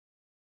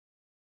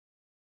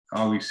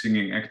are we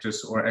singing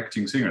actors or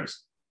acting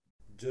singers?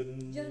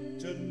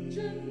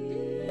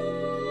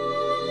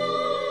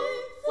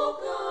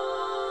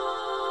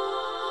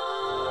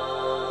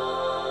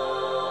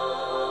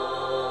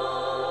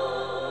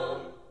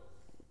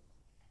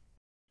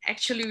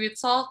 Actually, we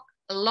talk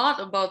a lot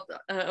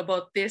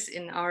about this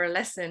in our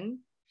lesson.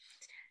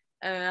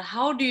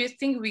 How do you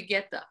think we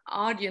get the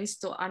audience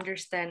to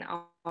understand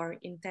our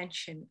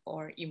intention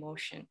or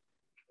emotion?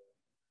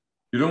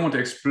 You don't want to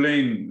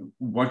explain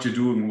what you're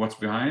doing, what's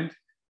behind.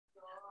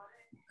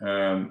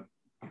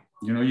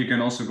 You know, you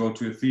can also go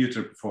to a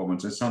theater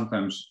performance and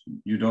sometimes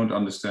you don't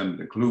understand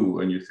the clue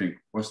and you think,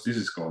 what's this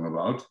is going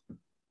about?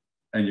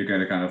 And you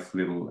get a kind of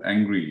little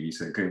angry. You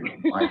say, okay,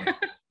 why?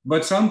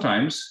 But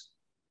sometimes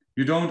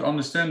you don't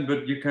understand,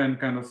 but you can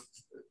kind of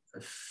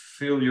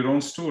feel your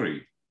own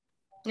story.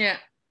 Yeah.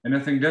 And I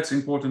think that's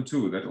important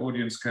too, that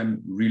audience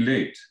can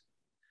relate.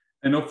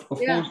 And of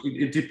course,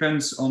 it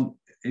depends on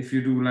if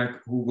you do like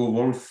Hugo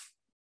Wolf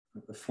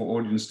for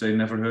audience, they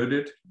never heard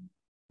it,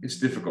 it's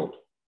difficult.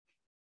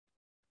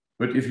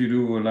 But if you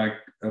do like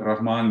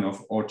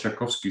Rachmaninoff or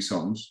Tchaikovsky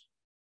songs,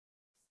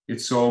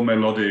 it's so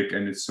melodic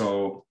and it's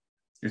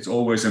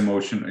always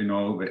emotion, you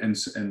know,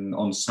 and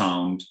on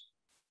sound,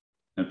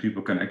 and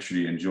people can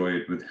actually enjoy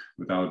it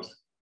without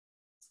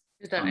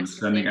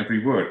understanding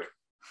every word.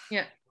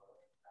 Yeah.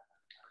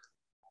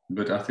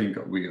 But I think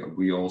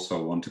we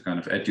also want to kind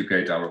of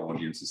educate our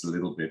audiences a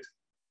little bit.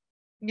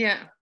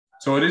 Yeah.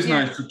 So it is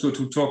nice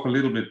to talk a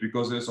little bit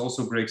because this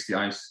also breaks the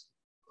ice.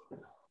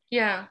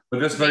 Yeah. But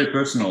that's very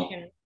personal.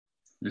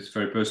 It's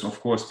very personal.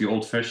 Of course, the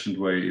old-fashioned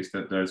way is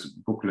that there's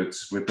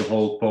booklets with the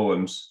whole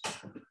poems,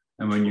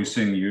 and when you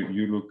sing,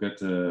 you look at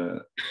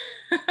the.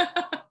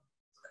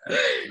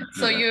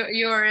 So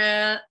you're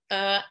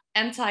a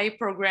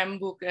anti-program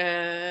book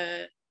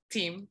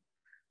team.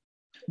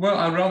 Well,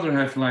 I'd rather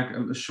have like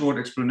a short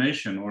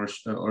explanation or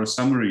a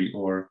summary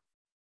or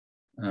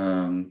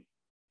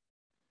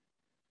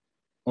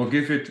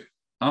give it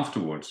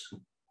afterwards.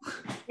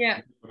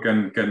 Yeah.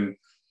 can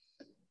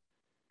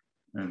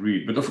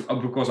read, but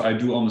of course I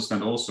do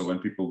understand also when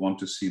people want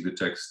to see the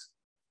text.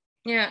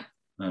 Yeah.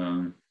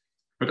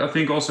 But I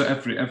think also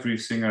every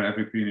singer,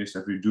 every pianist,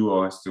 every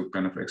duo has to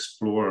kind of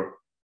explore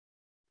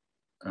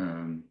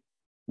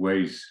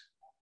ways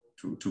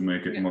to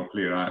make it more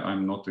clear.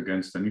 I'm not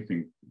against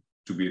anything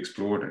to be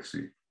explored,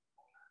 actually.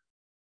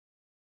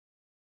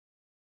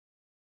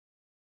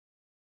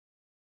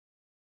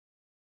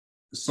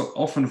 So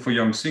often for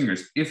young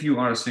singers, if you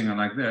are a singer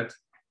like that,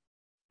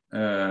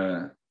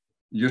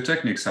 your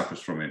technique suffers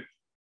from it.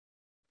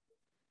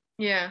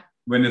 Yeah.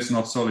 When it's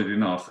not solid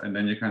enough, and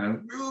then you kind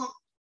of.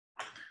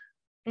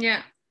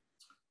 Yeah.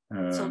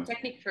 So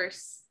technique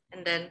first,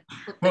 and then.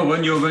 Well,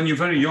 when you're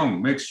very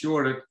young, make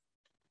sure that.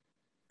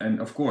 And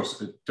of course,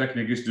 the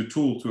technique is the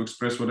tool to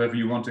express whatever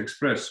you want to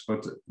express,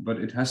 but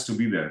it has to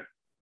be there.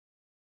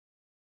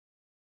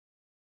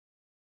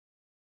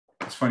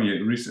 It's funny.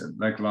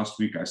 Like last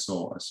week, I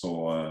saw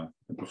a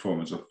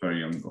performance of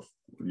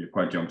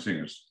quite young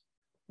singers,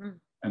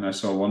 and I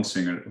saw one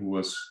singer who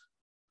was.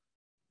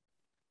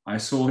 I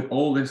saw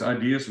all his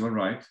ideas were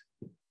right,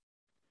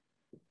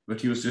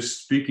 but he was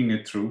just speaking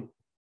it through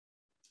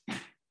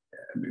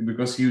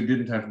because he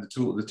didn't have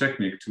the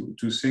technique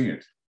to sing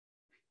it.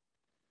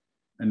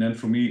 And then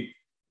for me,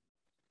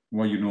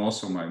 well, you know,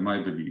 also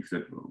my belief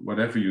that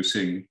whatever you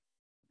sing,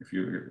 if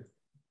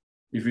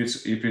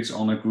it's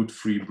on a good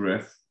free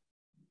breath,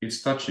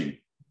 it's touching.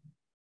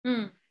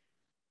 And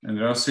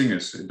there are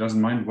singers, it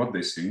doesn't mind what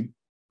they sing.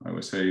 I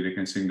would say they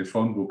can sing the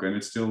phone book and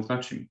it's still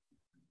touching.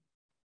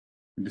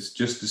 And it's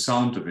just the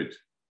sound of it.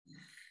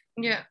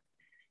 Yeah.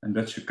 And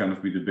that should kind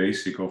of be the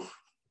basic of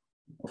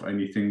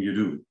anything you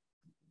do.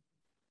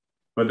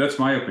 But that's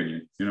my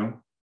opinion, you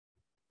know?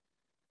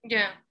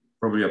 Yeah.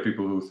 Probably are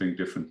people who think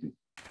differently.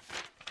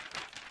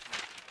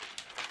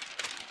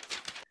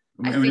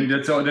 I mean,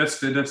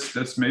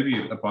 that's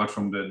maybe apart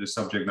from the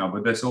subject now,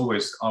 but that's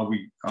always, are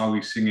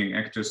we singing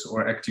actors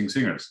or acting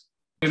singers?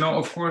 You know,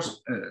 of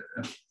course,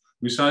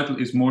 recital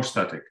is more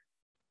static.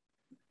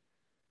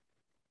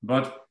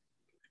 But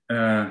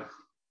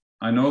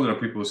I know there are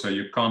people who say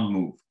you can't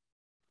move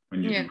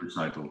when you do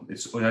recital.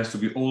 It has to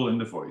be all in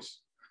the voice.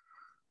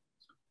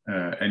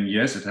 And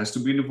yes, it has to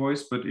be in the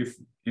voice, but if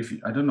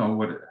I don't know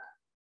what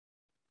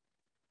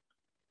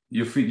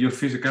your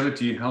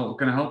physicality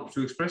can help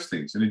to express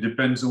things, and it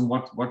depends on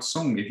what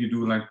song. If you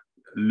do like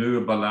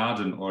Le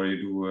Balladen or you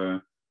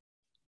do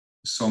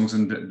Songs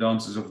and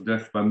Dances of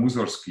Death by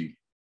Mussorgsky,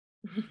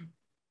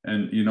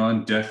 and you know,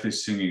 and Death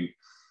is singing,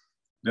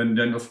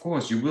 then of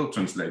course you will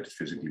translate it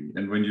physically.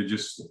 And when you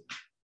just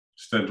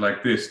stand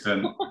like this,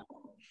 then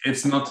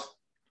it's not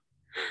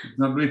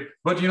really.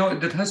 But you know,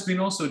 that has been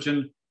also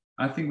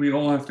I think we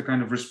all have to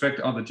kind of respect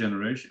other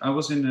generations. I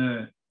was in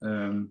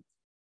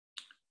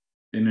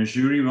a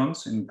jury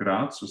once in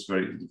Graz. It was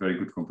very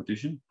good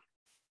competition.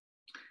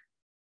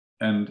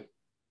 And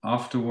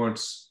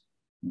afterwards,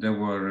 there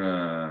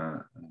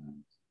were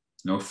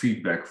no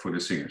feedback for the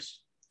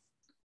singers.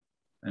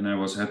 And I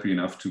was happy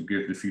enough to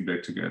give the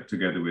feedback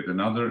together with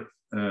another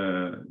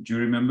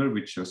jury member,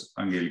 which was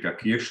Angelika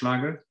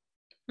Kirschlager.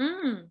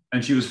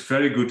 And she was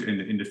very good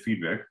in the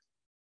feedback.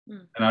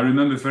 And I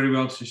remember very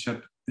well,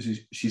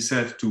 she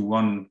said to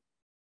one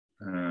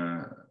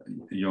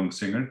young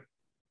singer,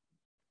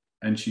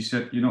 and she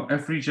said, you know,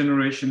 every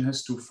generation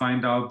has to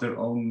find out their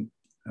own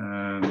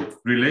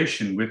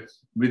relation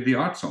with the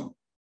art song.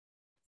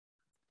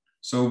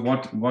 So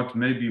what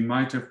maybe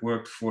might have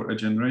worked for a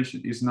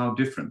generation is now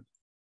different.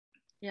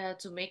 Yeah,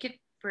 to make it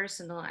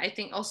personal. I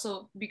think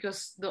also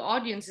because the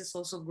audience is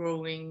also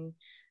growing,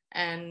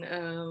 and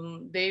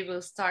they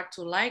will start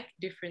to like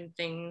different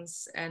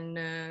things, and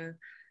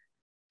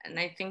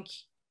I think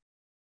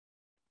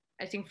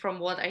from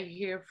what I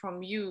hear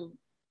from you,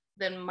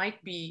 then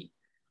might be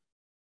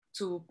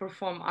to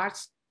perform art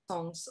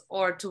songs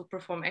or to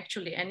perform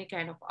actually any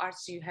kind of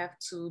arts, you have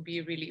to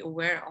be really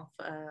aware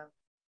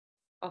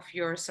of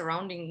your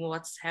surrounding,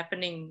 what's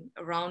happening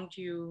around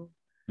you.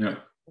 Yeah.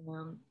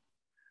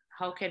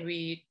 How can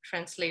we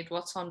translate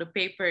what's on the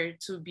paper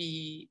to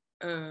be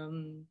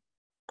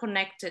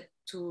connected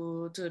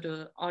to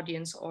the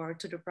audience or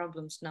to the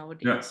problems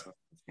nowadays? Yeah. Or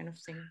this kind of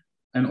thing.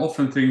 And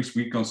often things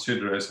we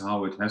consider as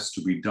how it has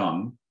to be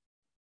done,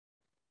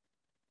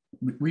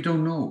 we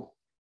don't know.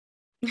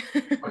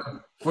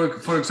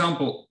 For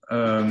example,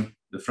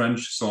 the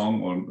French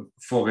song or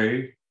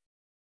Forêt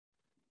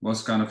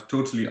was kind of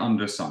totally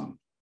undersung.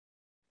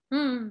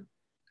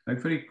 Like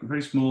very,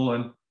 very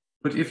small.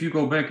 But if you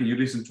go back and you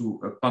listen to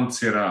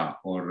Panzera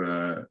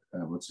or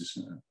what's this,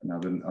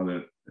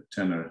 another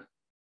tenor,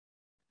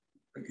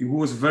 who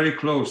was very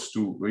close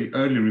to very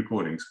early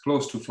recordings,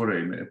 close to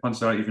Forêt.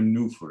 Panzera even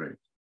knew Forêt.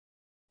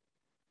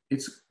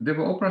 They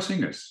were opera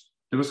singers.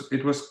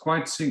 It was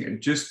quite singing.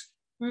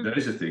 There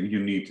is a thing, you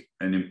need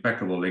an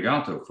impeccable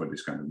legato for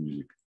this kind of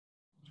music,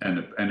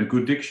 and a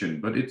good diction.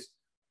 But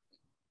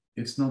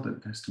it's not that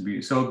it has to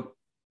be. So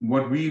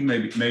what we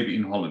maybe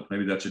in Holland,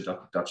 maybe that's a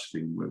Dutch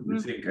thing, where we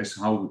think as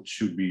how it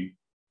should be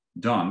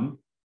done,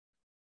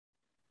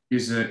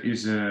 is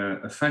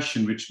a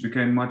fashion which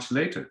became much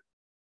later.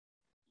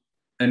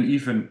 And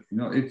even, you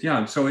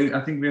know, so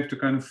I think we have to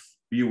kind of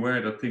be aware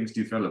that things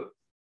develop.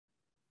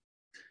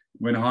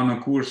 When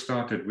Harnoncourt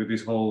started with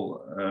this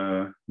whole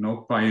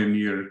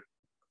pioneer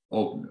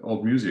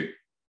old music,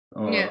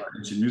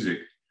 ancient music,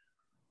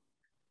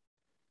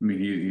 I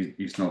mean,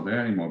 he's not there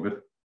anymore,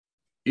 but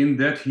in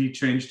that he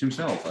changed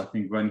himself. I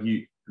think when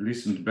he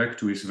listened back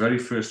to his very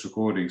first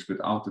recordings with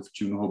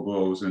out-of-tune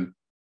hobos and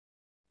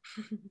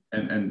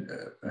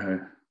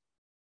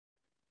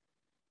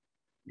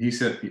he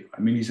said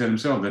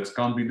himself, that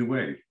can't be the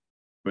way.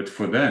 But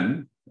for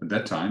then, at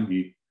that time,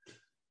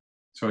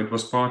 so it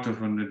was part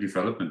of a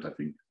development, I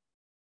think.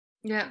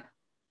 Yeah.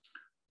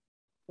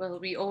 Well,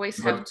 we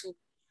always have to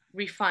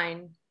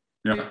refine,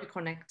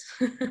 reconnect.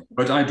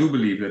 But I do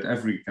believe that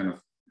every kind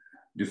of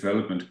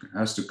development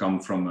has to come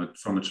from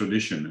a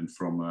tradition and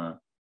from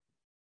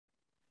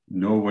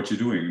know what you're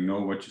doing,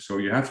 so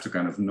you have to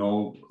kind of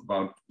know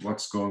about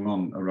what's going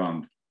on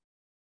around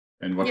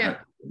and what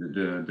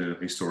the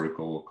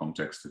historical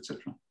context,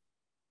 etc.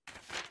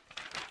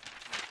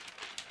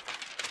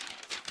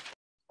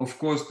 Of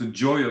course, the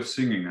joy of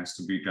singing has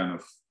to be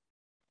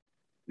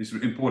is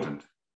important.